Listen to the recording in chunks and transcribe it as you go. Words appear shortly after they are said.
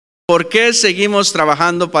¿por qué seguimos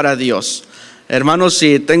trabajando para Dios? Hermanos,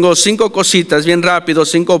 sí, tengo 5 cositas bien rápido,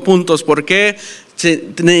 5 puntos. ¿Por qué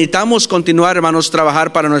necesitamos continuar, hermanos,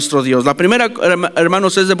 trabajar para nuestro Dios? La primera,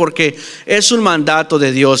 hermanos, es de porque es un mandato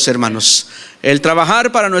de Dios, hermanos. El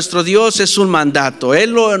trabajar para nuestro Dios es un mandato.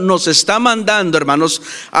 Él nos está mandando, hermanos,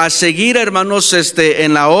 a seguir, hermanos,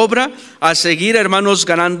 en la obra, a seguir, hermanos,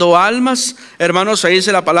 ganando almas. Hermanos, ahí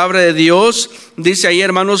dice la palabra de Dios, dice ahí,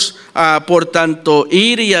 hermanos, por tanto,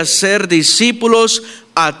 ir y hacer discípulos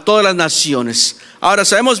a todas las naciones. Ahora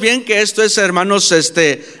sabemos bien que esto es, hermanos,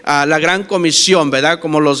 la gran comisión, ¿verdad?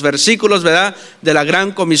 Como los versículos, ¿verdad? De la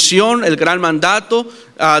gran comisión, el gran mandato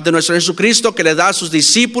de nuestro Jesucristo que le da a sus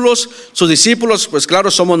discípulos. Sus discípulos, pues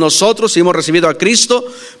claro, somos nosotros y hemos recibido a Cristo.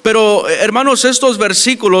 Pero, hermanos, estos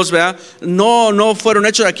versículos, ¿verdad? No fueron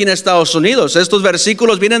hechos aquí en Estados Unidos. Estos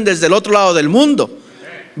versículos vienen desde el otro lado del mundo.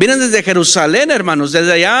 Vienen desde Jerusalén, hermanos,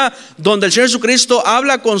 desde allá donde el Señor Jesucristo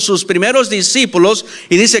habla con sus primeros discípulos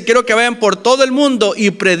y dice: quiero que vayan por todo el mundo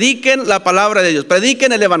y prediquen la palabra de Dios,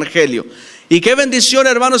 prediquen el evangelio. Y qué bendición,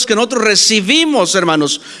 hermanos, que nosotros recibimos,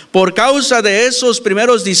 hermanos, por causa de esos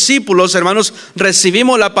primeros discípulos, hermanos,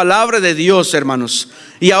 recibimos la palabra de Dios, hermanos.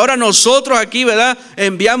 Y ahora nosotros aquí, ¿verdad?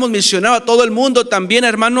 Enviamos misioneros a todo el mundo también,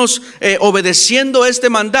 hermanos, obedeciendo este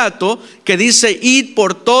mandato que dice: id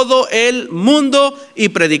por todo el mundo y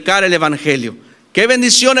predicar el evangelio. Qué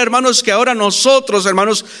bendición, hermanos, que ahora nosotros,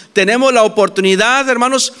 hermanos, tenemos la oportunidad,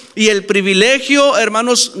 hermanos, y el privilegio,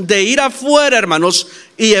 hermanos, de ir afuera, hermanos,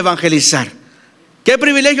 y evangelizar. ¿Qué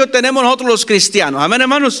privilegio tenemos nosotros los cristianos? Amén,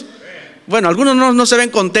 hermanos. Bueno, algunos no se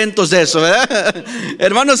ven contentos de eso, ¿verdad?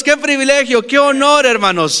 Hermanos, qué privilegio, qué honor,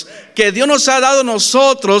 hermanos, que Dios nos ha dado a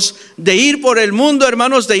nosotros de ir por el mundo,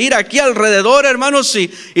 hermanos, de ir aquí alrededor, hermanos.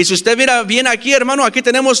 Y si usted mira bien aquí, hermano, aquí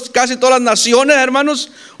tenemos casi todas las naciones,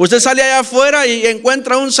 hermanos. Usted sale allá afuera y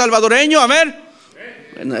encuentra un salvadoreño, amén.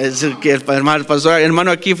 Es que el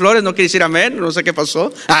hermano aquí Flores no quiere decir amén, no sé qué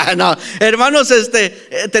pasó. No, hermanos,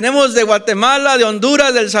 tenemos de Guatemala, de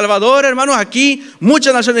Honduras, de El Salvador, hermanos, aquí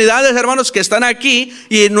muchas nacionalidades, hermanos, que están aquí,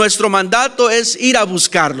 y nuestro mandato es ir a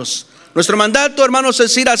buscarlos. Nuestro mandato, hermanos,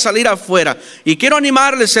 es ir a salir afuera. Y quiero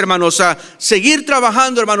animarles, hermanos, a seguir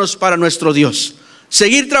trabajando, hermanos, para nuestro Dios.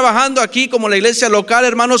 Seguir trabajando aquí como la iglesia local,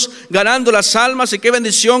 hermanos, ganando las almas. Y qué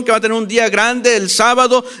bendición que va a tener un día grande el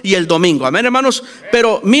sábado y el domingo. Amén, hermanos.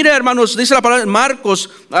 Pero mire, hermanos, dice la palabra Marcos,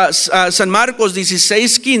 San Marcos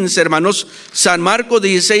 16:15, hermanos. San Marcos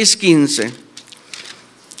 16:15.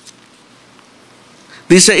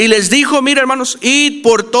 Dice: y les dijo, mire, hermanos, id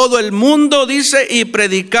por todo el mundo, dice, y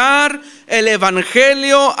predicar el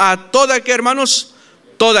evangelio a toda, ¿qué, hermanos?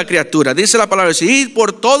 Toda criatura. Dice la palabra, id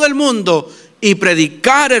por todo el mundo y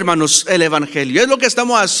predicar, hermanos, el evangelio. Es lo que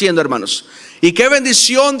estamos haciendo, hermanos. Y qué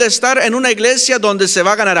bendición de estar en una iglesia donde se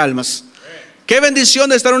va a ganar almas. Qué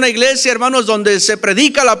bendición de estar en una iglesia, hermanos, donde se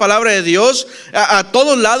predica la palabra de Dios a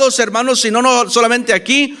todos lados, hermanos, y no solamente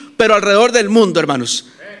aquí, pero alrededor del mundo, hermanos.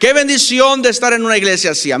 Qué bendición de estar en una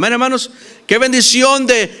iglesia así, amén, hermanos. Qué bendición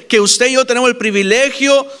de que usted y yo tenemos el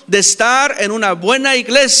privilegio de estar en una buena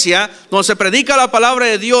iglesia donde se predica la palabra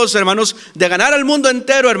de Dios, hermanos, de ganar al mundo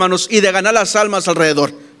entero, hermanos, y de ganar las almas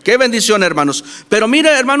alrededor. Qué bendición, hermanos. Pero mire,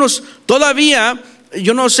 hermanos, todavía,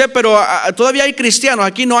 yo no sé, pero todavía hay cristianos,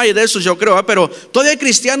 aquí no hay de esos, yo creo, pero todavía hay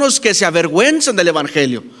cristianos que se avergüenzan del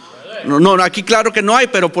evangelio. No, aquí claro que no hay,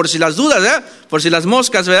 pero por si las dudas, ¿verdad? Por si las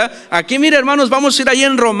moscas, ¿verdad? Aquí, mire, hermanos, vamos a ir ahí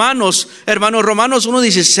en Romanos, hermanos, Romanos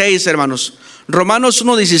 1:16, hermanos. Romanos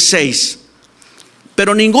 1:16.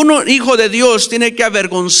 Pero ningún hijo de Dios tiene que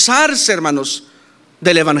avergonzarse, hermanos,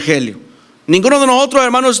 del evangelio. Ninguno de nosotros,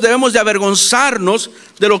 hermanos, debemos de avergonzarnos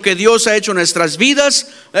de lo que Dios ha hecho en nuestras vidas.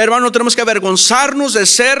 Hermanos, tenemos que avergonzarnos de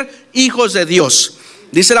ser hijos de Dios.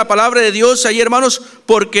 Dice la palabra de Dios ahí, hermanos,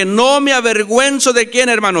 porque no me avergüenzo de quién,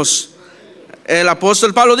 hermanos. El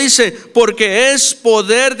apóstol Pablo dice, porque es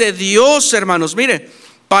poder de Dios, hermanos, mire,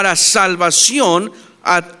 para salvación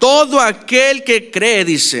a todo aquel que cree,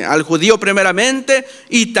 dice, al judío primeramente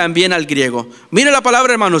y también al griego. Mire la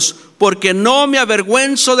palabra, hermanos, porque no me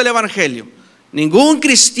avergüenzo del evangelio. Ningún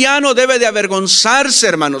cristiano debe de avergonzarse,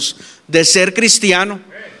 hermanos, de ser cristiano,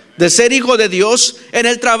 de ser hijo de Dios. En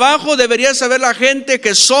el trabajo debería saber la gente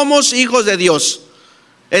que somos hijos de Dios.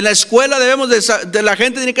 En la escuela la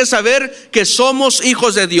gente tiene que saber que somos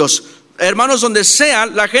hijos de Dios. Hermanos, donde sea,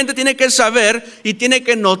 la gente tiene que saber y tiene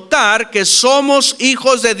que notar que somos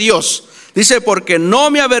hijos de Dios. Dice, porque no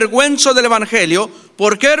me avergüenzo del evangelio.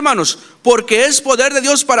 ¿Por qué, hermanos? Porque es poder de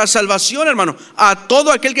Dios para salvación, hermano, a todo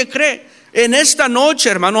aquel que cree. En esta noche,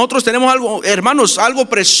 hermano, nosotros tenemos algo, hermanos, algo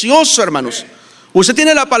precioso, hermanos. Usted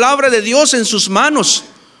tiene la palabra de Dios en sus manos.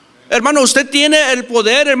 Hermano, usted tiene el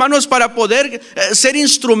poder, hermanos, para poder ser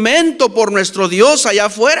instrumento por nuestro Dios allá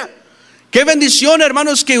afuera. Qué bendición,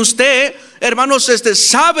 hermanos, que usted, hermanos,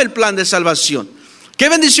 sabe el plan de salvación. Qué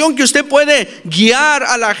bendición que usted puede guiar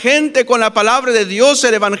a la gente con la palabra de Dios,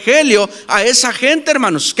 el evangelio, a esa gente,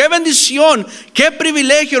 hermanos. Qué bendición, qué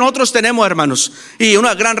privilegio nosotros tenemos, hermanos, y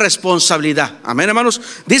una gran responsabilidad. Amén, hermanos.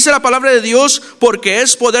 Dice la palabra de Dios, porque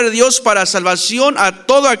es poder de Dios para salvación a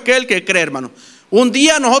todo aquel que cree, hermano. Un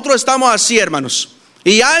día nosotros estamos así, hermanos,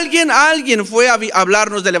 y alguien fue a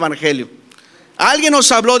hablarnos del evangelio. Alguien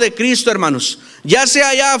nos habló de Cristo, hermanos, ya sea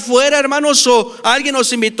allá afuera, hermanos, o alguien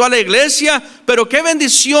nos invitó a la iglesia. Pero qué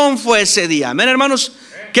bendición fue ese día, amén, hermanos.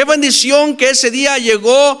 Qué bendición que ese día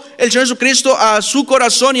llegó el Señor Jesucristo a su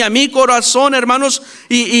corazón y a mi corazón, hermanos.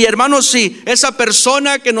 Y hermanos, sí, esa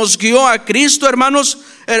persona que nos guió a Cristo, hermanos,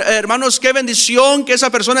 hermanos, qué bendición que esa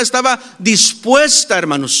persona estaba dispuesta,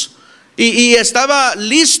 hermanos, y estaba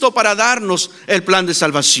listo para darnos el plan de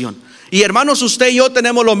salvación. Y hermanos, usted y yo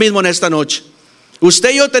tenemos lo mismo en esta noche.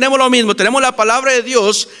 Usted y yo tenemos lo mismo, tenemos la palabra de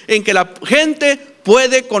Dios en que la gente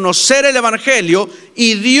puede conocer el evangelio,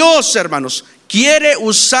 y Dios, hermanos, quiere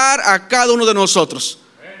usar a cada uno de nosotros.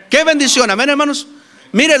 Qué bendición, amén, hermanos.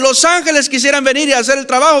 Mire, los ángeles quisieran venir y hacer el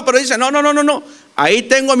trabajo, pero dicen, no, ahí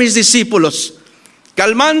tengo a mis discípulos.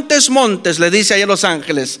 Calmantes montes, le dice ahí a los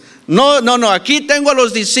ángeles. No, aquí tengo a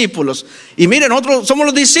los discípulos. Y miren, nosotros somos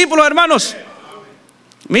los discípulos, hermanos.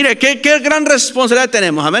 Mire, qué gran responsabilidad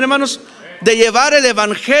tenemos, amén, hermanos, de llevar el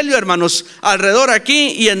evangelio, hermanos, alrededor aquí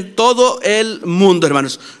y en todo el mundo,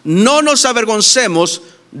 hermanos. No nos avergoncemos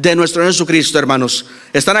de nuestro Jesucristo, hermanos.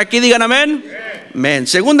 ¿Están aquí? Digan amén. Amén.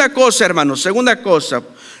 Segunda cosa, hermanos, segunda cosa.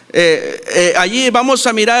 Allí vamos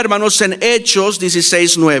a mirar, hermanos, en Hechos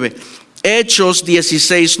 16:9. Hechos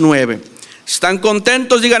 16:9. ¿Están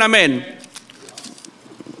contentos? Digan amén.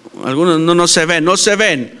 Algunos no se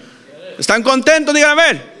ven. ¿Están contentos? Digan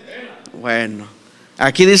amén. Bueno.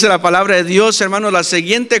 Aquí dice la palabra de Dios, hermanos, la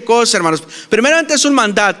siguiente cosa, hermanos. Primeramente es un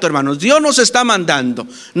mandato, hermanos. Dios nos está mandando.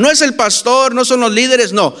 No es el pastor, no son los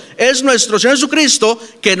líderes, no. Es nuestro Señor Jesucristo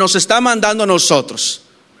que nos está mandando a nosotros.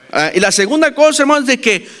 Y la segunda cosa, hermanos, de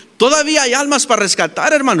que todavía hay almas para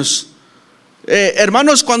rescatar, hermanos.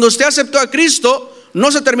 Hermanos, cuando usted aceptó a Cristo,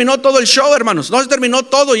 no se terminó todo el show, hermanos. No se terminó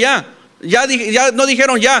todo ya. Ya no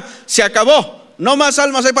dijeron ya, se acabó. No más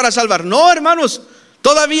almas hay para salvar. No, hermanos.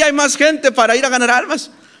 Todavía hay más gente para ir a ganar almas.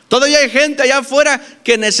 Todavía hay gente allá afuera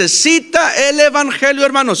que necesita el evangelio,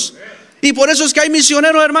 hermanos. Y por eso es que hay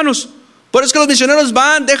misioneros, hermanos. Por eso es que los misioneros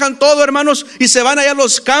van, dejan todo, hermanos, y se van allá a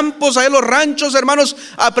los campos, allá a los ranchos, hermanos,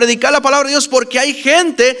 a predicar la palabra de Dios, porque hay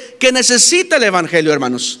gente que necesita el evangelio,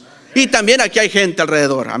 hermanos. Y también aquí hay gente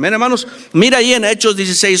alrededor. Amén, hermanos. Mira ahí en Hechos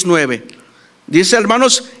 16:9. Dice,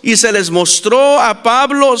 hermanos, y se le mostró a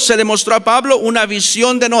Pablo una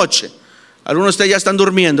visión de noche. Algunos de ustedes ya están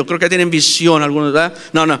durmiendo, creo que tienen visión algunos, ¿verdad?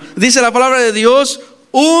 No. Dice la palabra de Dios,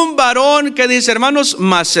 un varón que dice, hermanos,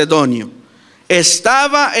 macedonio,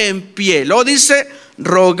 estaba en pie. Luego dice,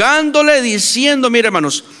 rogándole, diciendo, mire,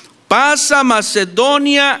 hermanos, pasa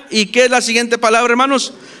Macedonia. ¿Y qué es la siguiente palabra,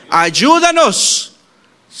 hermanos? Ayúdanos.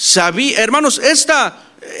 Hermanos, esta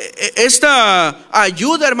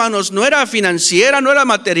ayuda, hermanos, no era financiera, no era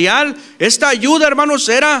material. Esta ayuda, hermanos,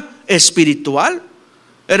 era espiritual.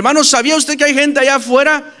 Hermanos, ¿sabía usted que hay gente allá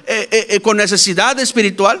afuera con necesidad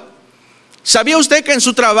espiritual? ¿Sabía usted que en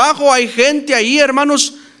su trabajo hay gente ahí,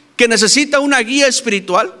 hermanos, que necesita una guía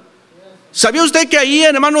espiritual? ¿Sabía usted que ahí,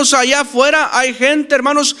 hermanos, allá afuera hay gente,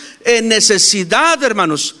 hermanos, en necesidad,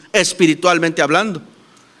 hermanos, espiritualmente hablando?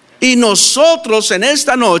 Y nosotros en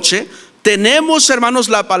esta noche tenemos, hermanos,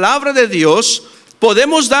 la palabra de Dios.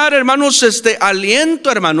 Podemos dar, hermanos, aliento,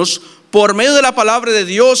 hermanos, por medio de la palabra de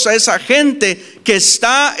Dios a esa gente que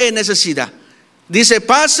está en necesidad. Dice,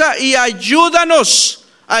 pasa y ayúdanos.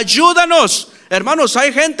 Hermanos,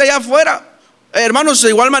 hay gente allá afuera. Hermanos, de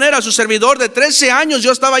igual manera, su servidor de 13 años,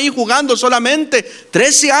 yo estaba ahí jugando solamente.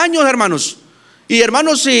 13 años, hermanos. Y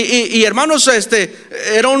hermanos, hermanos,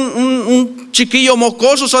 era un chiquillo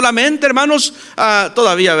mocoso solamente, hermanos,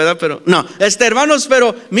 todavía, ¿verdad? Pero no, hermanos,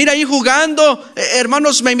 pero mira ahí jugando,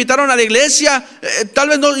 hermanos, me invitaron a la iglesia, tal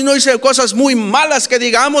vez no hice cosas muy malas que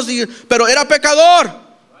digamos, pero era pecador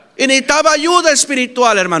y necesitaba ayuda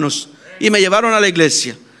espiritual, hermanos, y me llevaron a la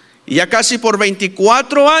iglesia. Y ya casi por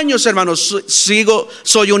 24 años, hermanos,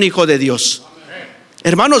 soy un hijo de Dios.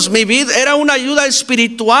 Hermanos, mi vida era una ayuda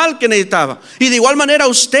espiritual que necesitaba. Y de igual manera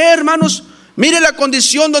usted, hermanos, mire la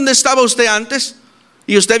condición donde estaba usted antes.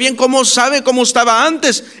 Y usted bien cómo sabe cómo estaba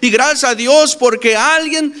antes. Y gracias a Dios porque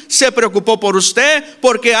alguien se preocupó por usted,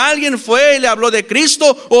 porque alguien fue y le habló de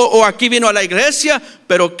Cristo, o aquí vino a la iglesia.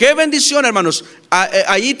 Pero qué bendición, hermanos.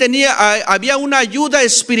 Ahí había una ayuda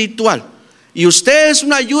espiritual. Y usted es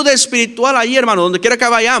una ayuda espiritual ahí, hermano. Donde quiera que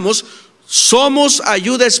vayamos, somos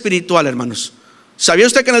ayuda espiritual, hermanos. ¿Sabía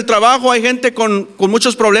usted que en el trabajo hay gente con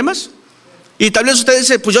muchos problemas? Y tal vez usted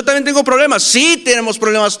dice, pues yo también tengo problemas. Sí, tenemos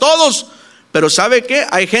problemas todos. Pero ¿sabe qué?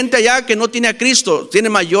 Hay gente allá que no tiene a Cristo, tiene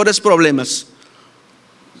mayores problemas.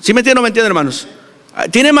 ¿Sí me entienden o no me entienden, hermanos?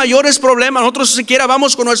 Tiene mayores problemas. Nosotros siquiera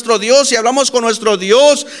vamos con nuestro Dios y hablamos con nuestro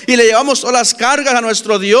Dios y le llevamos todas las cargas a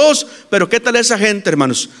nuestro Dios. Pero ¿qué tal esa gente,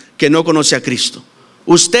 hermanos, que no conoce a Cristo?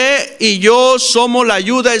 Usted y yo somos la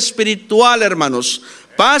ayuda espiritual, hermanos.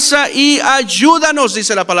 Pasa y ayúdanos,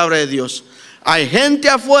 dice la palabra de Dios. Hay gente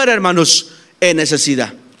afuera, hermanos, en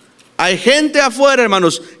necesidad. Hay gente afuera,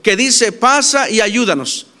 hermanos, que dice, pasa y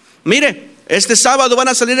ayúdanos. Mire, este sábado van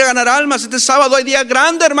a salir a ganar almas. Este sábado hay día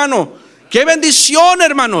grande, hermano. Qué bendición,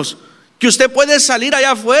 hermanos, que usted puede salir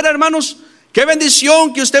allá afuera, hermanos. Qué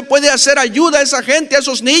bendición que usted puede hacer ayuda a esa gente, a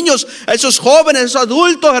esos niños, a esos jóvenes, a esos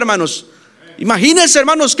adultos, hermanos. Imagínense,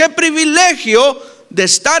 hermanos, qué privilegio de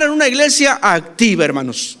estar en una iglesia activa,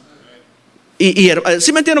 hermanos.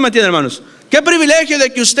 ¿Sí me entienden o no me entienden, hermanos? Qué privilegio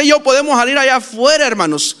de que usted y yo podemos salir allá afuera,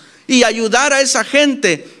 hermanos, y ayudar a esa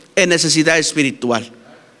gente en necesidad espiritual.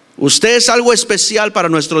 Usted es algo especial para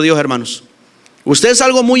nuestro Dios, hermanos. Usted es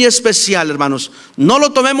algo muy especial, hermanos. No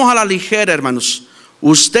lo tomemos a la ligera, hermanos.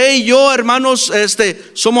 Usted y yo, hermanos,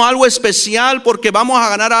 somos algo especial porque vamos a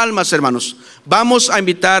ganar almas, hermanos. Vamos a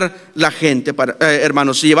invitar la gente,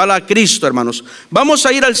 hermanos, y llevarla a Cristo, hermanos. Vamos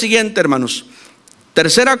a ir al siguiente, hermanos.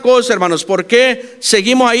 Tercera cosa, hermanos, ¿por qué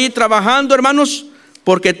seguimos ahí trabajando, hermanos?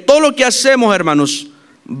 Porque todo lo que hacemos, hermanos,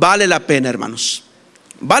 vale la pena, hermanos.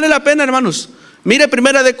 Vale la pena, hermanos. Mire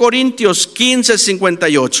 1 Corintios 15,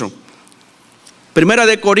 58.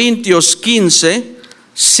 1 Corintios 15,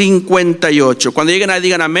 58. Cuando lleguen ahí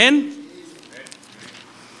digan amén.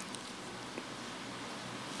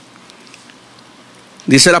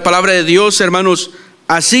 Dice la palabra de Dios, hermanos.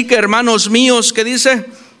 Así que, hermanos míos, ¿qué dice?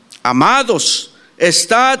 Amados,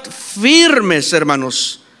 estad firmes,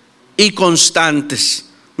 hermanos, y constantes.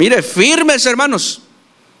 Mire, firmes, hermanos.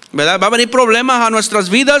 ¿Verdad? Va a venir problemas a nuestras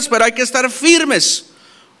vidas, pero hay que estar firmes.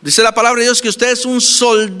 Dice la palabra de Dios que usted es un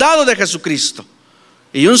soldado de Jesucristo.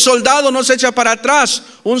 Y un soldado no se echa para atrás.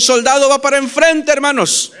 Un soldado va para enfrente,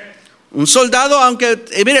 hermanos. Un soldado, aunque,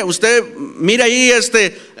 mire, usted mire ahí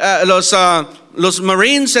los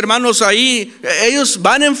Marines, hermanos, ahí, ellos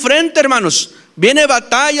van enfrente, hermanos. Vienen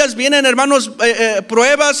batallas, vienen, hermanos,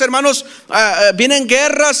 pruebas, hermanos, vienen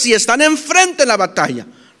guerras y están enfrente en la batalla.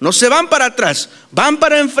 No se van para atrás, van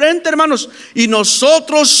para enfrente, hermanos. Y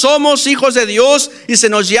nosotros somos hijos de Dios y se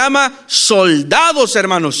nos llama soldados,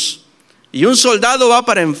 hermanos. Y un soldado va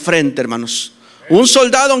para enfrente, hermanos. Un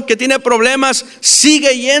soldado, aunque tiene problemas,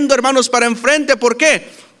 sigue yendo, hermanos, para enfrente. ¿Por qué?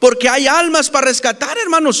 Porque hay almas para rescatar,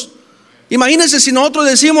 hermanos. Imagínense si nosotros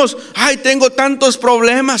decimos, ay, tengo tantos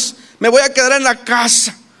problemas, me voy a quedar en la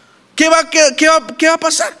casa. ¿Qué va a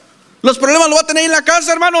pasar? Los problemas los va a tener en la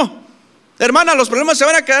casa, hermano. Hermana, los problemas se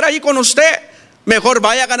van a quedar ahí con usted. Mejor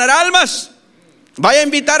vaya a ganar almas. Vaya a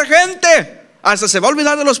invitar gente. Hasta se va a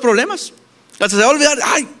olvidar de los problemas. Hasta se va a olvidar,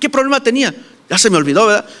 ay, ¿qué problema tenía? Ya se me olvidó,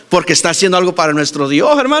 ¿verdad? Porque está haciendo algo para nuestro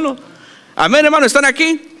Dios, hermano. Amén, hermano, ¿están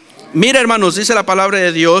aquí? Mire, hermanos, dice la palabra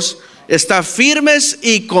de Dios, está firmes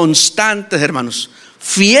y constantes, hermanos.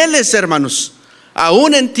 Fieles, hermanos.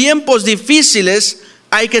 Aún en tiempos difíciles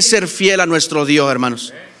hay que ser fiel a nuestro Dios,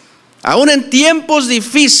 hermanos. Aún en tiempos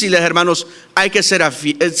difíciles, hermanos, hay que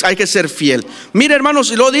ser fiel. Mire,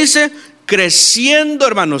 hermanos, y lo dice, creciendo,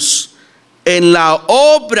 hermanos, en la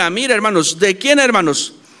obra. Mire, hermanos, ¿de quién,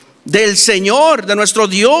 hermanos? Del Señor, de nuestro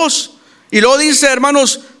Dios. Y lo dice,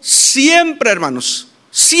 hermanos, siempre, hermanos,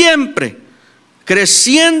 siempre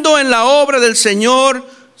creciendo en la obra del Señor,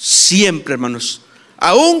 siempre, hermanos.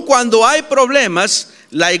 Aun cuando hay problemas,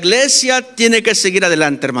 la iglesia tiene que seguir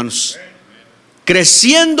adelante, hermanos.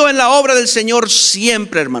 Creciendo en la obra del Señor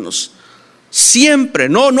siempre, hermanos. Siempre,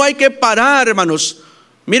 no hay que parar, hermanos.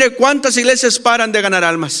 Mire cuántas iglesias paran de ganar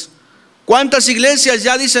almas. Cuántas iglesias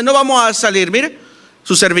ya dicen, no vamos a salir. Mire,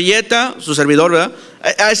 su servidor, ¿verdad?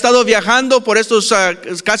 Ha estado viajando por estos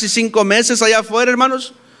casi 5 meses allá afuera,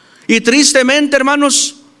 hermanos. Y tristemente,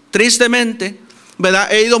 hermanos, tristemente,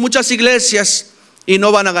 ¿verdad? He ido a muchas iglesias y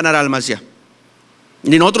no van a ganar almas ya.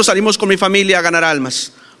 Ni nosotros salimos con mi familia a ganar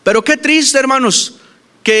almas. Pero qué triste, hermanos,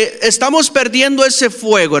 que estamos perdiendo ese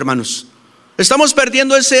fuego, hermanos. Estamos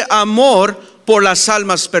perdiendo ese amor por las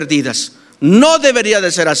almas perdidas. No debería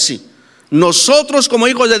de ser así. Nosotros como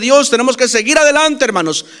hijos de Dios tenemos que seguir adelante,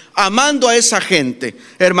 hermanos, amando a esa gente,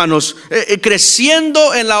 hermanos,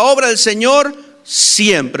 creciendo en la obra del Señor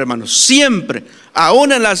siempre, hermanos, siempre,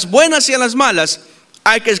 aún en las buenas y en las malas.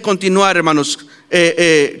 Hay que continuar, hermanos,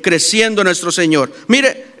 creciendo en nuestro Señor.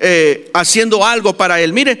 Mire, haciendo algo para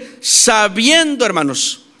Él. Mire, sabiendo,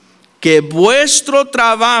 hermanos, que vuestro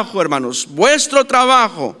trabajo, hermanos, vuestro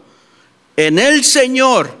trabajo en el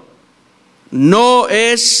Señor no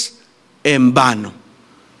es en vano.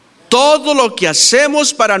 Todo lo que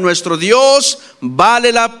hacemos para nuestro Dios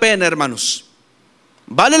vale la pena, hermanos.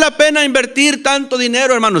 Vale la pena invertir tanto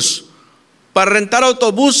dinero, hermanos, para rentar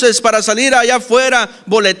autobuses, para salir allá afuera,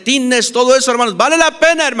 boletines, todo eso, hermanos. Vale la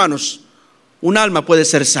pena, hermanos. Un alma puede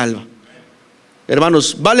ser salva.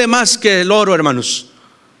 Hermanos, vale más que el oro, hermanos.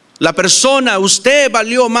 La persona, usted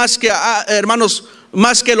valió más que, hermanos,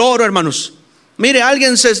 más que el oro, hermanos. Mire,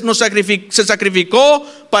 alguien se sacrificó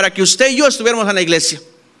para que usted y yo estuviéramos en la iglesia.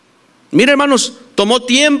 Mire, hermanos, tomó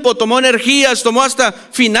tiempo, tomó energías, tomó hasta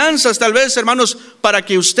finanzas tal vez, hermanos, para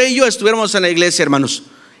que usted y yo estuviéramos en la iglesia, hermanos.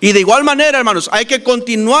 Y de igual manera, hermanos, hay que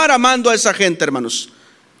continuar amando a esa gente, hermanos,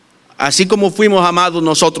 así como fuimos amados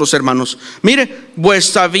nosotros, hermanos. Mire, pues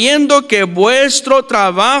sabiendo que vuestro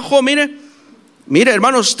trabajo, mire,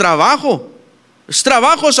 hermanos, trabajo. Es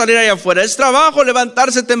trabajo salir allá afuera, es trabajo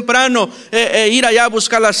levantarse temprano, ir allá a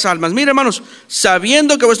buscar las almas. Mire, hermanos,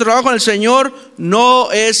 sabiendo que vuestro trabajo en el Señor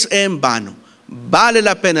no es en vano. Vale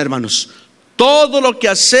la pena, hermanos. Todo lo que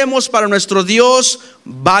hacemos para nuestro Dios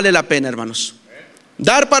vale la pena, hermanos.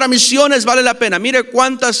 Dar para misiones vale la pena. Mire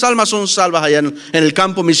cuántas almas son salvas allá en el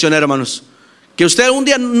campo misionero, hermanos. Que usted un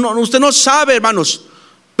día, usted no sabe, hermanos.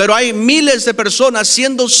 Pero hay miles de personas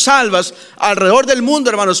siendo salvas alrededor del mundo,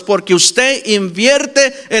 hermanos, porque usted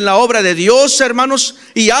invierte en la obra de Dios, hermanos,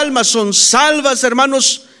 y almas son salvas,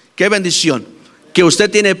 hermanos. Qué bendición que usted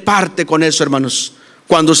tiene parte con eso, hermanos,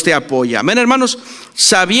 cuando usted apoya. Amén, hermanos.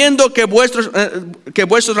 Sabiendo que vuestro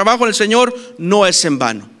trabajo en el Señor no es en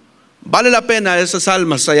vano. Vale la pena esas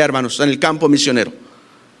almas allá, hermanos, en el campo misionero.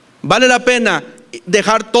 Vale la pena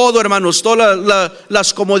dejar todo, hermanos, todas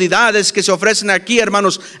las comodidades que se ofrecen aquí,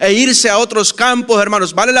 hermanos, e irse a otros campos,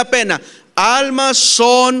 hermanos. Vale la pena. Almas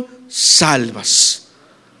son salvas.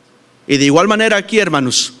 Y de igual manera aquí,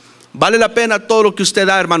 hermanos, vale la pena todo lo que usted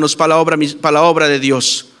da, hermanos, para la obra de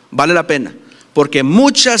Dios. Vale la pena, porque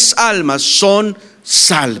muchas almas son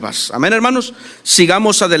salvas. Amén, hermanos.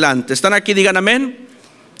 Sigamos adelante. ¿Están aquí? Digan amén.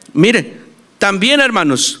 Mire, también,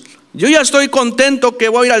 hermanos, yo ya estoy contento que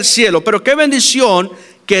voy a ir al cielo, pero qué bendición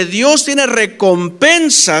que Dios tiene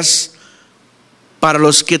recompensas para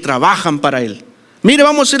los que trabajan para Él. Mire,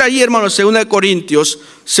 vamos a ir allí, hermanos, 2 Corintios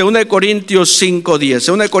 5:10.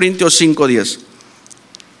 2 Corintios 5:10.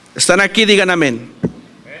 ¿Están aquí? Digan amén.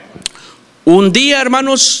 Un día,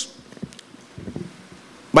 hermanos,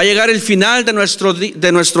 va a llegar el final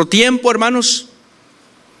de nuestro tiempo, hermanos.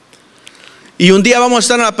 Y un día vamos a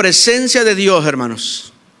estar en la presencia de Dios,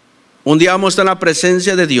 hermanos. Un día vamos a estar en la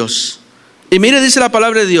presencia de Dios. Y mire, dice la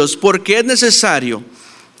palabra de Dios, porque es necesario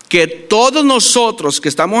que todos nosotros que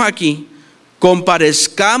estamos aquí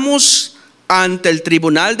comparezcamos ante el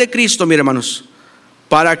tribunal de Cristo, mire, hermanos,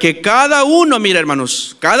 para que cada uno, mire,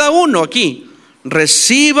 hermanos, cada uno aquí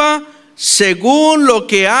reciba según lo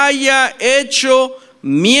que haya hecho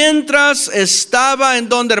mientras estaba en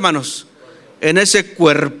donde, hermanos, en ese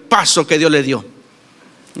cuerpazo que Dios le dio,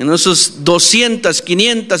 en esos 200,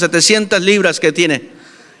 500, 700 libras que tiene.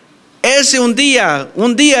 Ese un día,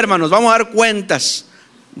 hermanos, vamos a dar cuentas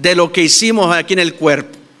de lo que hicimos aquí en el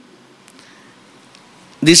cuerpo.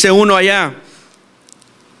 Dice uno allá,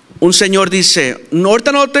 un señor dice, no,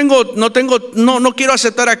 ahorita no quiero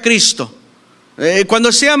aceptar a Cristo.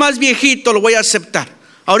 Cuando sea más viejito lo voy a aceptar.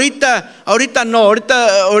 Ahorita no,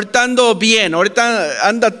 ahorita ando bien, ahorita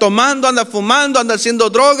anda tomando, anda fumando, anda haciendo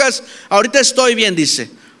drogas, ahorita estoy bien, dice.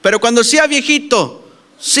 Pero cuando sea viejito,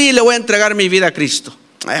 sí le voy a entregar mi vida a Cristo.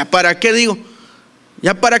 ¿Para qué digo?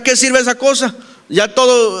 ¿Ya para qué sirve esa cosa? Ya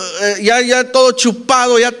todo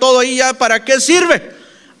chupado, ya todo ahí, ya ¿para qué sirve?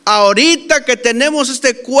 Ahorita que tenemos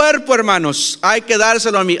este cuerpo, hermanos, hay que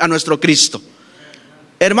dárselo a nuestro Cristo.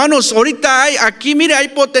 Hermanos, ahorita aquí, mire, hay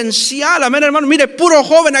potencial, amén, hermano. Mire, puro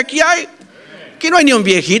joven aquí hay. Aquí no hay ni un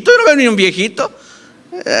viejito, yo no veo ni un viejito.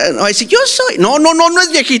 No, si yo soy, no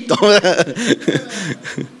es viejito.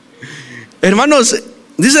 Hermanos,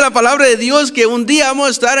 dice la palabra de Dios que un día vamos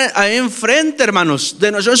a estar ahí enfrente, hermanos,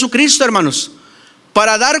 de nuestro Jesucristo, hermanos,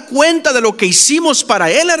 para dar cuenta de lo que hicimos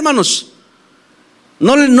para Él, hermanos.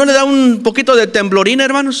 ¿No le da un poquito de temblorín,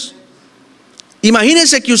 hermanos?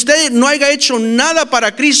 Imagínense que usted no haya hecho nada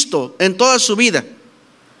para Cristo en toda su vida.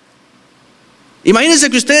 Imagínense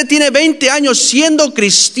que usted tiene 20 años siendo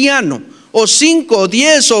cristiano, o 5, o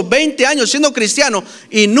 10, o 20 años siendo cristiano,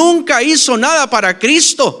 y nunca hizo nada para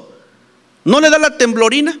Cristo. ¿No le da la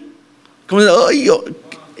temblorina?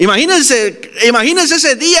 Imagínense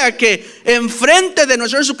ese día que enfrente de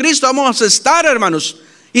nuestro Jesucristo vamos a estar, hermanos,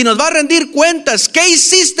 y nos va a rendir cuentas. ¿Qué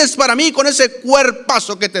hiciste para mí con ese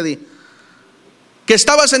cuerpazo que te di? Que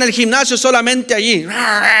estabas en el gimnasio solamente allí,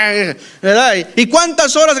 ¿verdad? ¿Y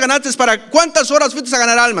cuántas horas cuántas horas fuiste a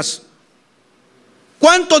ganar almas?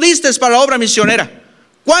 ¿Cuánto diste para la obra misionera?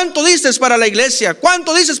 ¿Cuánto diste para la iglesia?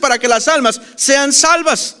 ¿Cuánto diste para que las almas sean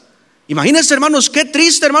salvas? Imagínense, hermanos, qué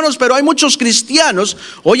triste, hermanos, pero hay muchos cristianos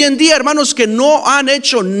hoy en día, hermanos, que no han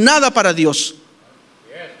hecho nada para Dios.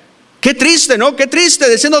 Qué triste, ¿no? Qué triste,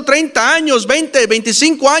 de siendo 30 años, 20,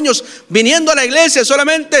 25 años, viniendo a la iglesia,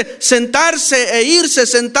 solamente sentarse e irse,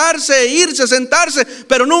 sentarse e irse, sentarse,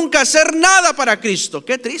 pero nunca hacer nada para Cristo.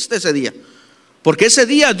 Qué triste ese día. Porque ese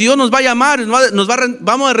día Dios nos va a llamar,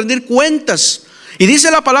 vamos a rendir cuentas. Y dice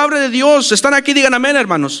la palabra de Dios, están aquí, digan amén,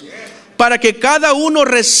 hermanos. Para que cada uno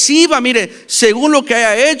reciba, mire, según lo que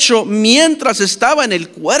haya hecho mientras estaba en el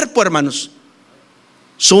cuerpo, hermanos.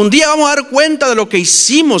 Un día vamos a dar cuenta de lo que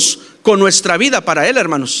hicimos con nuestra vida para Él,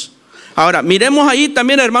 hermanos. Ahora, miremos ahí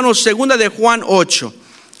también, hermanos, segunda de Juan 8.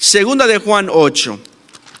 Segunda de Juan 8.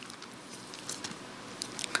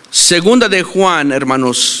 Segunda de Juan,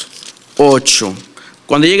 hermanos, 8.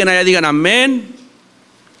 Cuando lleguen allá digan amén.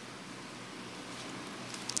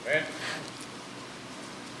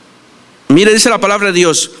 Mire, dice la palabra de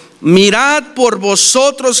Dios: mirad por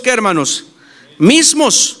vosotros, ¿qué, hermanos?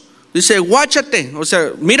 Mismos. Dice, guáchate, o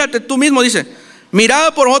sea, mírate tú mismo, dice,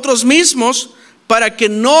 mirad por vosotros mismos para que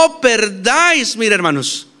no perdáis, mire,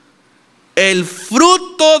 hermanos, el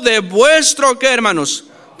fruto de vuestro, ¿qué, hermanos?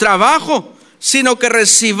 Trabajo, sino que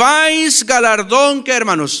recibáis galardón, ¿qué,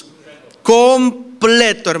 hermanos?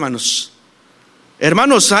 Completo, hermanos.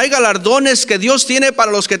 Hermanos, hay galardones que Dios tiene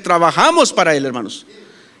para los que trabajamos para Él, hermanos.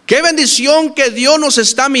 Qué bendición que Dios nos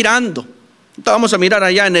está mirando. Vamos a mirar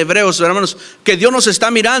allá en Hebreos, hermanos, que Dios nos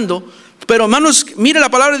está mirando. Pero, hermanos, mire la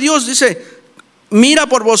palabra de Dios, dice, mira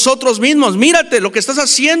por vosotros mismos, mírate lo que estás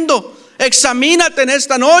haciendo. Examínate en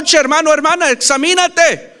esta noche, hermano, hermana,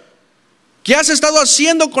 examínate. ¿Qué has estado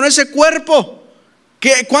haciendo con ese cuerpo?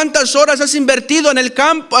 ¿Cuántas horas has invertido en el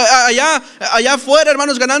campo, allá afuera,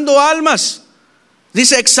 hermanos, ganando almas?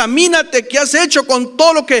 Dice, examínate qué has hecho con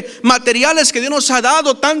todo lo que materiales que Dios nos ha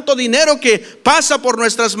dado, tanto dinero que pasa por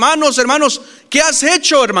nuestras manos, hermanos. ¿Qué has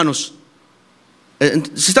hecho, hermanos?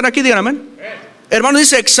 Si están aquí, digan amén. Hermanos,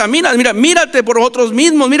 dice, examina, mírate por vosotros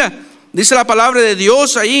mismos, mira, dice la palabra de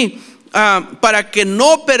Dios ahí, para que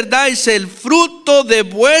no perdáis el fruto de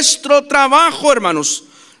vuestro trabajo, hermanos,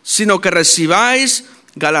 sino que recibáis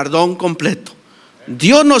galardón completo.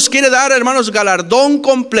 Dios nos quiere dar, hermanos, galardón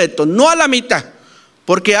completo, no a la mitad.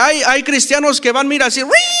 Porque hay cristianos que van, mira, así,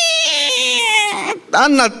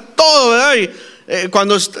 dan a todo, ¿verdad?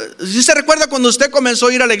 ¿Sí se recuerda cuando usted comenzó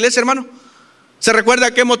a ir a la iglesia, hermano? ¿Se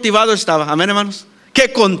recuerda qué motivado estaba? Amén, hermanos.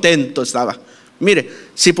 Qué contento estaba. Mire,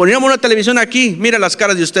 si poníamos una televisión aquí, mire las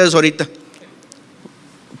caras de ustedes ahorita.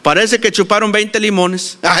 Parece que chuparon 20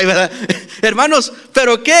 limones. Ay, ¿verdad? Hermanos,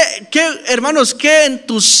 pero hermanos, qué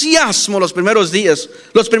entusiasmo los primeros días,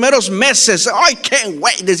 los primeros meses. Ay, qué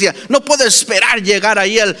güey, decía, no puedo esperar llegar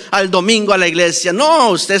ahí al domingo a la iglesia. No,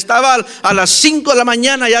 usted estaba a las 5 de la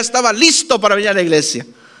mañana, ya estaba listo para venir a la iglesia.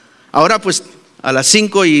 Ahora pues a las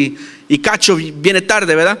 5 y cacho viene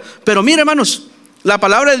tarde, ¿verdad? Pero mire, hermanos, la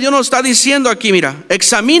palabra de Dios nos está diciendo aquí, mira,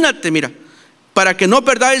 examínate, mira, para que no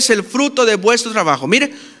perdáis el fruto de vuestro trabajo.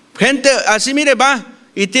 Mire, gente así, mire, va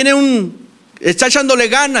y está echándole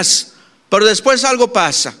ganas, pero después algo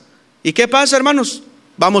pasa. ¿Y qué pasa, hermanos?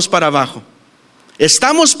 Vamos para abajo.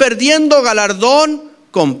 Estamos perdiendo galardón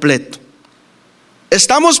completo.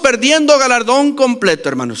 Estamos perdiendo galardón completo,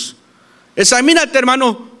 hermanos. Examínate,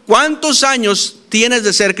 hermano, ¿cuántos años tienes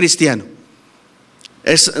de ser cristiano?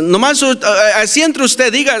 Nomás así entre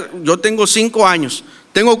usted diga, yo tengo 5 años,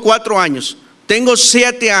 tengo 4 años, tengo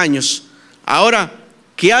 7 años. Ahora,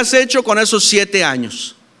 ¿qué has hecho con esos 7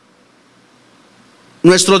 años?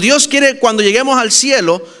 Nuestro Dios quiere, cuando lleguemos al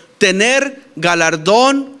cielo, tener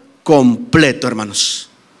galardón completo, hermanos.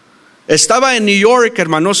 Estaba en New York,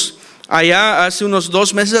 hermanos, allá hace unos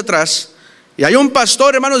 2 meses atrás, y hay un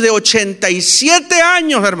pastor, hermanos, de 87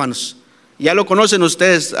 años, hermanos. Ya lo conocen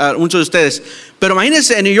ustedes, muchos de ustedes. Pero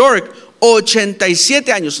imagínense, en New York,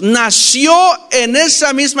 87 años. Nació en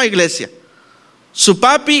esa misma iglesia. Su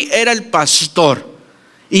papi era el pastor.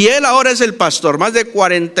 Y él ahora es el pastor. Más de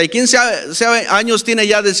 40 y 15 años tiene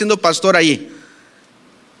ya de siendo pastor allí.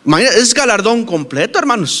 Es galardón completo,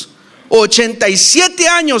 hermanos. 87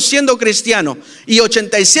 años siendo cristiano y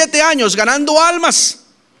 87 años ganando almas.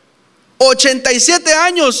 87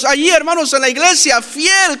 años allí, hermanos, en la iglesia,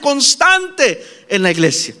 fiel, constante en la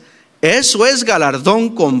iglesia. Eso es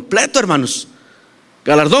galardón completo, hermanos.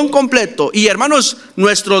 Galardón completo. Y hermanos,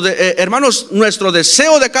 nuestro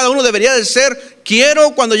deseo de cada uno debería de ser: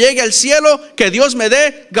 quiero cuando llegue al cielo que Dios me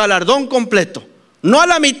dé galardón completo. No a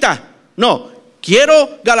la mitad, no,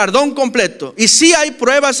 quiero galardón completo. Y sí hay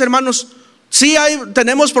pruebas, hermanos. Sí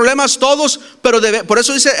tenemos problemas todos, pero por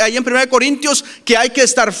eso dice ahí en 1 Corintios que hay que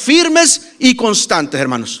estar firmes y constantes,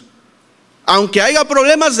 hermanos. Aunque haya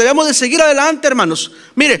problemas, debemos de seguir adelante, hermanos.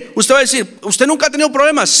 Mire, usted va a decir: ¿usted nunca ha tenido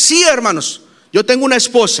problemas? Sí, hermanos. Yo tengo una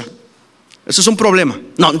esposa. Eso es un problema.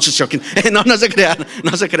 No, no se crea,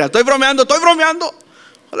 no se crea. Estoy bromeando.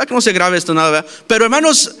 Ojalá que no se grabe esto nada, ¿verdad? Pero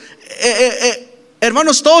hermanos,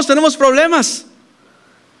 hermanos, todos tenemos problemas.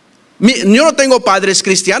 Yo no tengo padres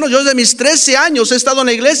cristianos. Yo desde mis 13 años he estado en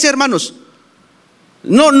la iglesia, hermanos.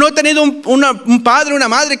 No he tenido un padre, una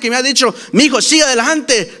madre que me ha dicho: mi hijo, sigue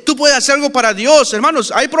adelante, tú puedes hacer algo para Dios.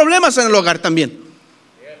 Hermanos, hay problemas en el hogar también,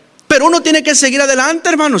 pero uno tiene que seguir adelante,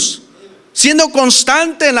 hermanos, siendo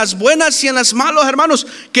constante en las buenas y en las malas, hermanos.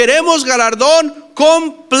 Queremos galardón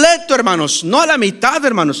completo, hermanos, no a la mitad,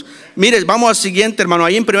 hermanos. Mire, vamos al siguiente, hermano,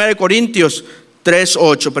 ahí en 1 Corintios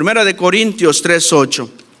 3:8. 1 Corintios 3:8.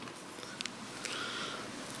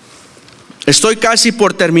 Estoy casi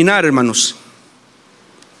por terminar, hermanos.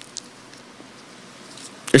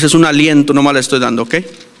 Ese es un aliento, nomás le estoy dando, ¿ok?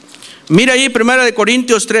 Mira ahí 1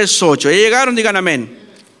 Corintios 3:8. ¿Ya llegaron? Digan amén.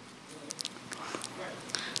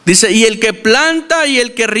 Dice: y el que planta y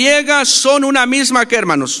el que riega son una misma, ¿qué,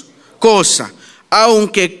 hermanos? Cosa.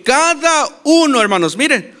 Aunque cada uno, hermanos,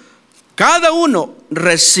 miren, cada uno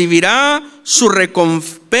recibirá su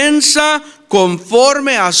recompensa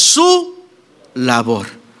conforme a su labor.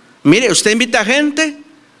 Mire, usted invita a gente,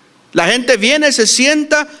 la gente viene, se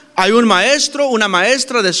sienta, hay un maestro, una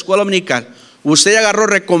maestra de escuela dominical. Usted agarró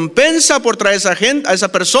recompensa por traer a esa gente, a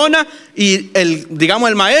esa persona, y el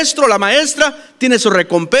maestro, la maestra, tiene su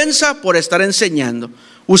recompensa por estar enseñando.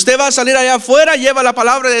 Usted va a salir allá afuera, lleva la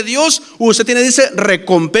palabra de Dios, usted dice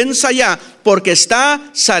recompensa ya, porque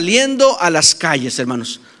está saliendo a las calles,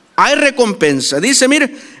 hermanos. Hay recompensa. Dice,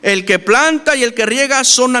 mire, el que planta y el que riega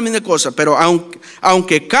son la misma cosa, pero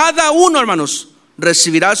aunque cada uno, hermanos,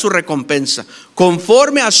 recibirá su recompensa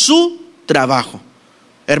conforme a su trabajo.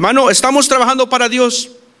 Hermano, estamos trabajando para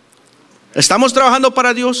Dios. Estamos trabajando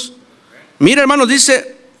para Dios. Mire, hermanos,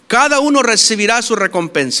 dice: cada uno recibirá su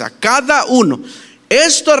recompensa. Cada uno.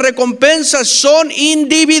 Estas recompensas son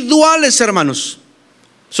individuales, hermanos.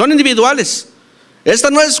 Son individuales.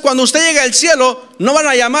 Esta no es cuando usted llega al cielo, no van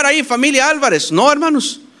a llamar ahí familia Alvarez. No,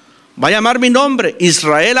 hermanos. Va a llamar mi nombre,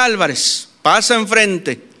 Israel Alvarez. Pasa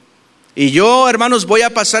enfrente. Y yo, hermanos, voy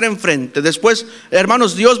a pasar enfrente. Después,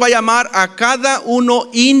 hermanos, Dios va a llamar a cada uno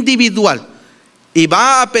individual y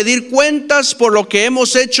va a pedir cuentas por lo que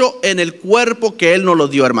hemos hecho en el cuerpo que Él nos lo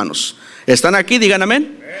dio, hermanos. ¿Están aquí? Digan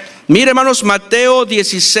amén. Mire, hermanos, Mateo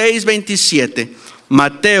 16:27.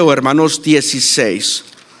 Mateo, hermanos, 16.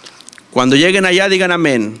 Cuando lleguen allá, digan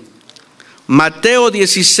amén. Mateo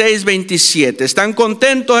 16:27. ¿Están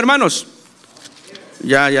contentos, hermanos?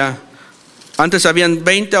 Ya. Antes habían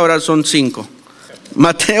 20, ahora son 5.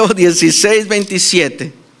 Mateo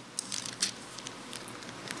 16:27.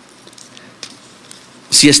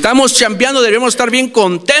 Si estamos chambeando, debemos estar bien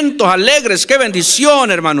contentos, alegres. Qué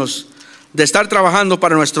bendición, hermanos, de estar trabajando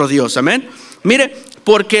para nuestro Dios. Amén. Mire,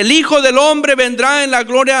 porque el Hijo del Hombre vendrá en la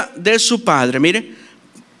gloria de su Padre. Mire,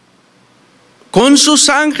 con sus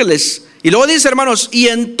ángeles. Y luego dice, hermanos, y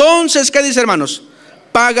entonces, ¿qué dice, hermanos?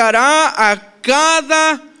 Pagará a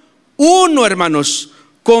cada uno, hermanos,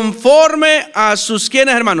 conforme a sus,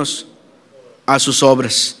 ¿quiénes, hermanos? A sus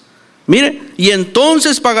obras. Mire, y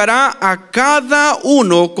entonces pagará a cada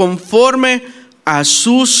uno conforme a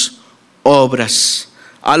sus obras,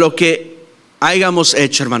 a lo que hayamos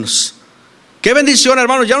hecho, hermanos. Qué bendición,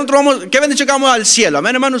 hermanos. Ya nosotros vamos, qué bendición que vamos al cielo,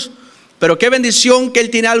 amén, hermanos. Pero qué bendición que Él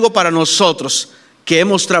tiene algo para nosotros, que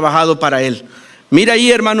hemos trabajado para Él. Mira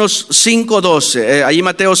ahí, hermanos, 5:12, ahí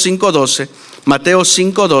Mateo 5:12. Mateo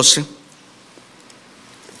 5:12.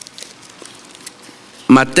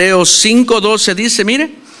 Mateo 5:12 dice,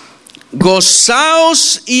 mire,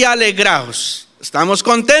 gozaos y alegraos. ¿Estamos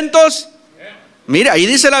contentos? Mira, ahí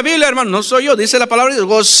dice la Biblia, hermano, no soy yo, dice la palabra de Dios.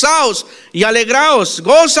 Gozaos y alegraos.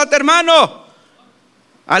 Gózate, hermano.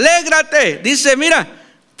 Alégrate. Dice, mira,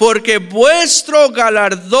 porque vuestro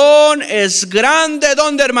galardón es grande.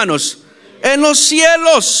 ¿Dónde, hermanos? En los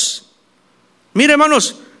cielos. Mire,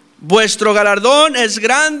 hermanos, vuestro galardón es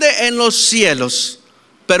grande en los cielos.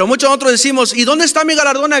 Pero muchos de nosotros decimos, ¿y dónde está mi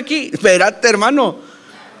galardón aquí? Espérate, hermano,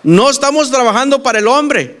 no estamos trabajando para el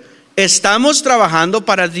hombre, estamos trabajando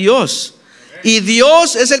para Dios. Y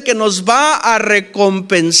Dios es el que nos va a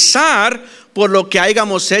recompensar por lo que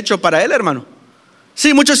hayamos hecho para Él, hermano.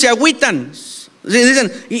 Sí, muchos se agüitan,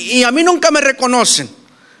 dicen, y a mí nunca me reconocen,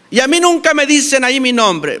 y a mí nunca me dicen ahí mi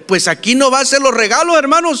nombre. Pues aquí no va a ser los regalos,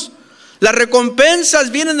 hermanos. Las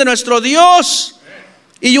recompensas vienen de nuestro Dios.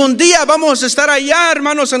 Y un día vamos a estar allá,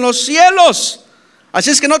 hermanos, en los cielos.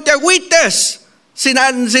 Así es que no te agüites. Si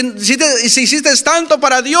hiciste tanto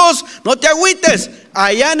para Dios, no te agüites.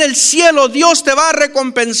 Allá en el cielo Dios te va a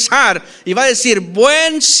recompensar y va a decir,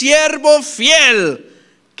 buen siervo fiel.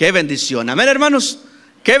 Qué bendición, amén, hermanos,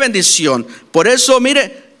 qué bendición. Por eso,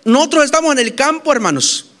 mire, nosotros estamos en el campo,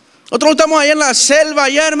 hermanos. Nosotros estamos allá en la selva,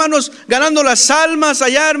 allá, hermanos, ganando las almas,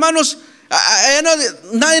 allá, hermanos.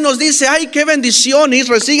 Nadie nos dice, ay, qué bendición,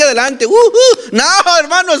 Israel, sigue adelante. No,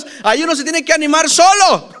 hermanos, ahí uno se tiene que animar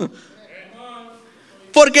solo.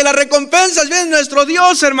 Porque las recompensas vienen de nuestro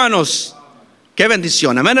Dios, hermanos. Qué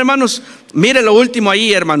bendición, amén, hermanos. Mire lo último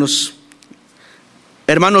ahí, hermanos.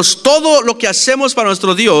 Hermanos, todo lo que hacemos para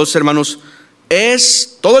nuestro Dios, hermanos,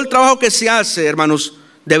 es todo el trabajo que se hace, hermanos,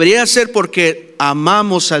 debería ser porque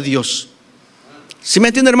amamos a Dios. ¿Sí me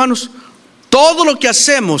entienden, hermanos? Todo lo que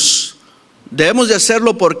hacemos debemos de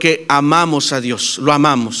hacerlo porque amamos a Dios, lo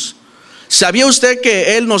amamos. ¿Sabía usted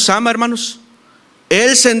que Él nos ama, hermanos?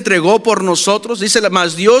 Él se entregó por nosotros. Dice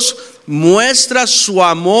más, Dios muestra su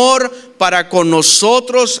amor para con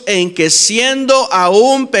nosotros en que siendo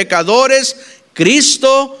aún pecadores,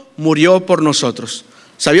 Cristo murió por nosotros.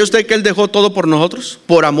 ¿Sabía usted que Él dejó todo por nosotros?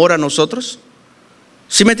 Por amor a nosotros.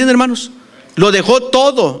 ¿Sí me entienden, hermanos? Lo dejó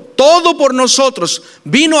todo, todo por nosotros.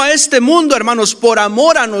 Vino a este mundo, hermanos, por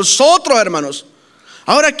amor a nosotros, hermanos.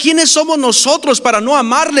 Ahora, ¿quiénes somos nosotros para no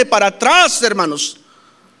amarle para atrás, hermanos?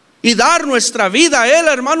 Y dar nuestra vida a Él,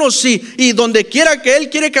 hermanos, y donde quiera que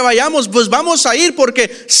Él quiere que vayamos, pues vamos a ir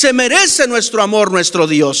porque se merece nuestro amor, nuestro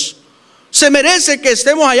Dios. Se merece que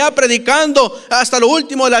estemos allá predicando hasta lo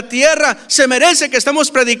último de la tierra. Se merece que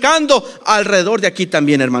estemos predicando alrededor de aquí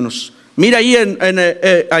también, hermanos. Mira ahí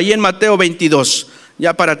en Mateo 22,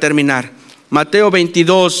 ya para terminar. Mateo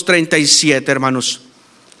 22, 37, hermanos.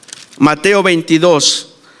 Mateo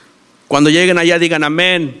 22, cuando lleguen allá digan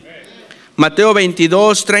amén. Mateo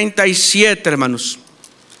 22, 37, hermanos.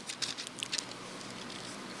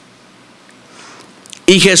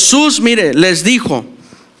 Y Jesús, mire, les dijo,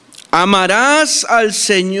 amarás al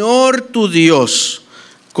Señor tu Dios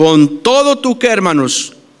con todo tu que,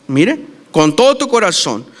 hermanos, mire, con todo tu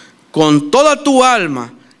corazón, con toda tu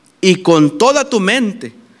alma y con toda tu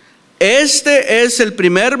mente. Este es el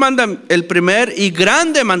primer y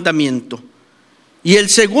grande mandamiento. Y el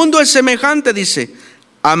segundo es semejante, dice,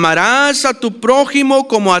 amarás a tu prójimo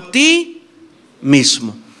como a ti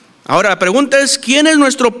mismo. Ahora la pregunta es, ¿quién es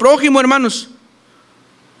nuestro prójimo, hermanos?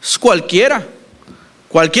 Es cualquiera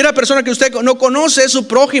persona que usted no conoce es su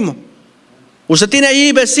prójimo. Usted tiene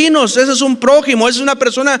ahí vecinos, ese es un prójimo, esa es una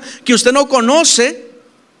persona que usted no conoce.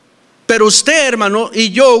 Pero usted, hermano,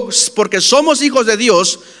 y yo, porque somos hijos de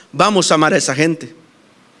Dios, vamos a amar a esa gente.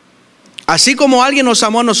 Así como alguien nos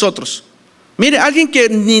amó a nosotros. Mire, alguien que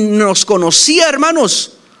ni nos conocía,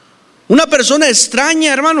 hermanos, una persona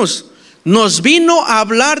extraña, hermanos, nos vino a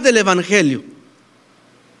hablar del evangelio.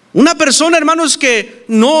 Una persona, hermanos, que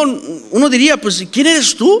no, uno diría, pues, ¿quién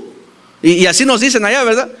eres tú? Y así nos dicen allá,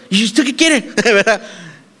 ¿verdad? ¿Y usted qué quiere? ¿Verdad?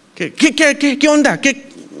 ¿Qué onda?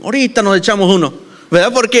 Ahorita nos echamos uno,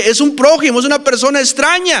 ¿verdad? Porque es un prójimo, es una persona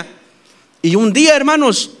extraña. Y un día,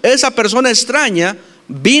 hermanos, esa persona extraña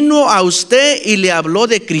vino a usted y le habló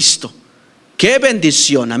de Cristo. ¡Qué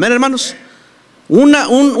bendición! Amén, hermanos.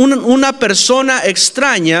 Una persona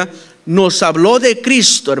extraña nos habló de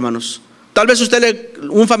Cristo, hermanos. Tal vez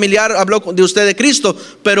un familiar habló de usted de Cristo,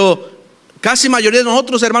 pero casi mayoría de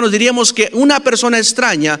nosotros, hermanos, diríamos que una persona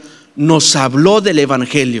extraña nos habló del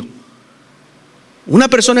evangelio. Una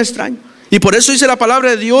persona extraña. Y por eso dice la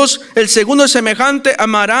palabra de Dios, el segundo es semejante,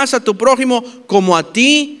 amarás a tu prójimo como a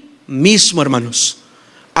ti mismo, hermanos.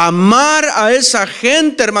 Amar a esa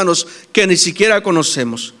gente, hermanos, que ni siquiera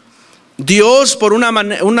conocemos. Dios, por una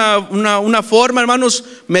forma, hermanos,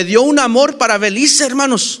 me dio un amor para Belice,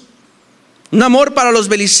 hermanos. Un amor para los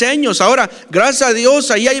beliceños. Ahora, gracias a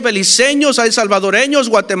Dios, ahí hay beliceños, hay salvadoreños,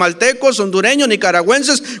 guatemaltecos, hondureños,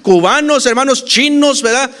 nicaragüenses, cubanos, hermanos, chinos,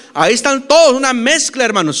 ¿verdad? Ahí están todos, una mezcla,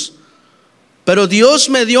 hermanos. Pero Dios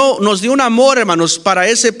nos dio un amor, hermanos, para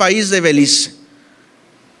ese país de Belice.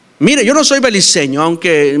 Mire, yo no soy beliceño,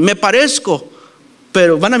 aunque me parezco,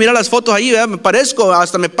 pero van a mirar las fotos ahí, ¿verdad? Me parezco,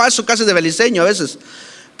 hasta me paso casi de beliceño a veces.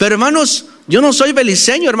 Pero hermanos, yo no soy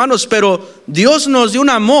beliceño, hermanos, pero Dios nos dio un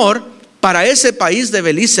amor para ese país de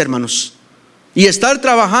Belice, hermanos. Y estar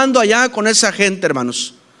trabajando allá con esa gente,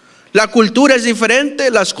 hermanos. La cultura es diferente,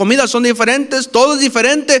 las comidas son diferentes, todo es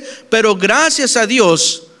diferente, pero gracias a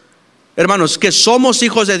Dios, hermanos, que somos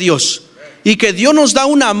hijos de Dios y que Dios nos da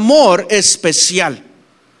un amor especial.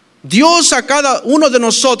 Dios a cada uno de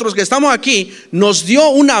nosotros que estamos aquí nos dio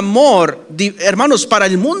un amor, hermanos, para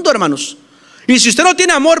el mundo, hermanos. Y si usted no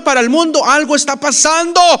tiene amor para el mundo, algo está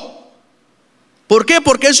pasando. ¿Por qué?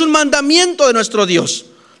 Porque es un mandamiento de nuestro Dios.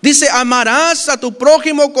 Dice, amarás a tu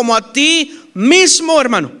prójimo como a ti mismo,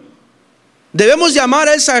 hermano. Debemos de amar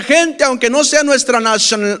a esa gente, aunque no sea nuestra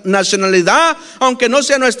nacionalidad, aunque no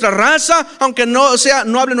sea nuestra raza, aunque no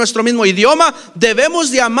hable nuestro mismo idioma.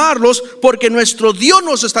 Debemos de amarlos porque nuestro Dios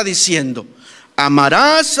nos está diciendo,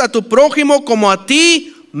 amarás a tu prójimo como a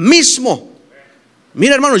ti mismo.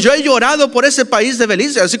 Mira, hermanos, yo he llorado por ese país de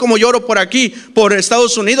Belice, así como lloro por aquí, por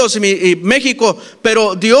Estados Unidos y México,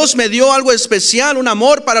 pero Dios me dio algo especial, un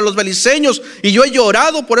amor para los beliceños, y yo he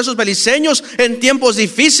llorado por esos beliceños en tiempos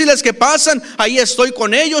difíciles que pasan. Ahí estoy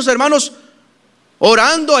con ellos, hermanos,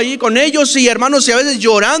 orando ahí con ellos, y hermanos, y a veces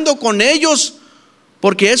llorando con ellos,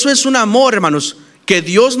 porque eso es un amor, hermanos, que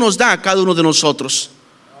Dios nos da a cada uno de nosotros.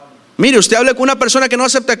 Mire, usted habla con una persona que no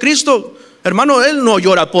acepta a Cristo, hermano, él no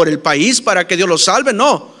llora por el país para que Dios lo salve,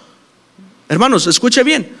 no. Hermanos, escuche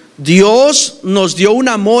bien, Dios nos dio un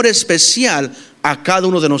amor especial a cada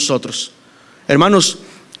uno de nosotros. Hermanos,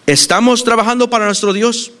 ¿estamos trabajando para nuestro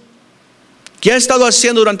Dios? ¿Qué ha estado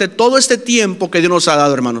haciendo durante todo este tiempo que Dios nos ha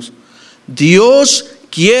dado, hermanos? Dios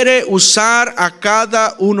quiere usar a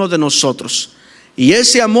cada uno de nosotros. Y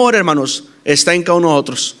ese amor, hermanos, está en cada uno de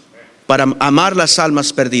nosotros para amar las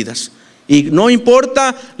almas perdidas. Y no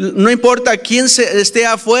importa quién esté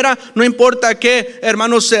afuera, no importa qué,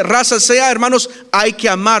 hermanos, raza sea, hermanos, hay que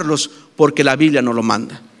amarlos porque la Biblia nos lo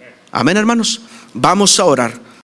manda. Amén, hermanos. Vamos a orar.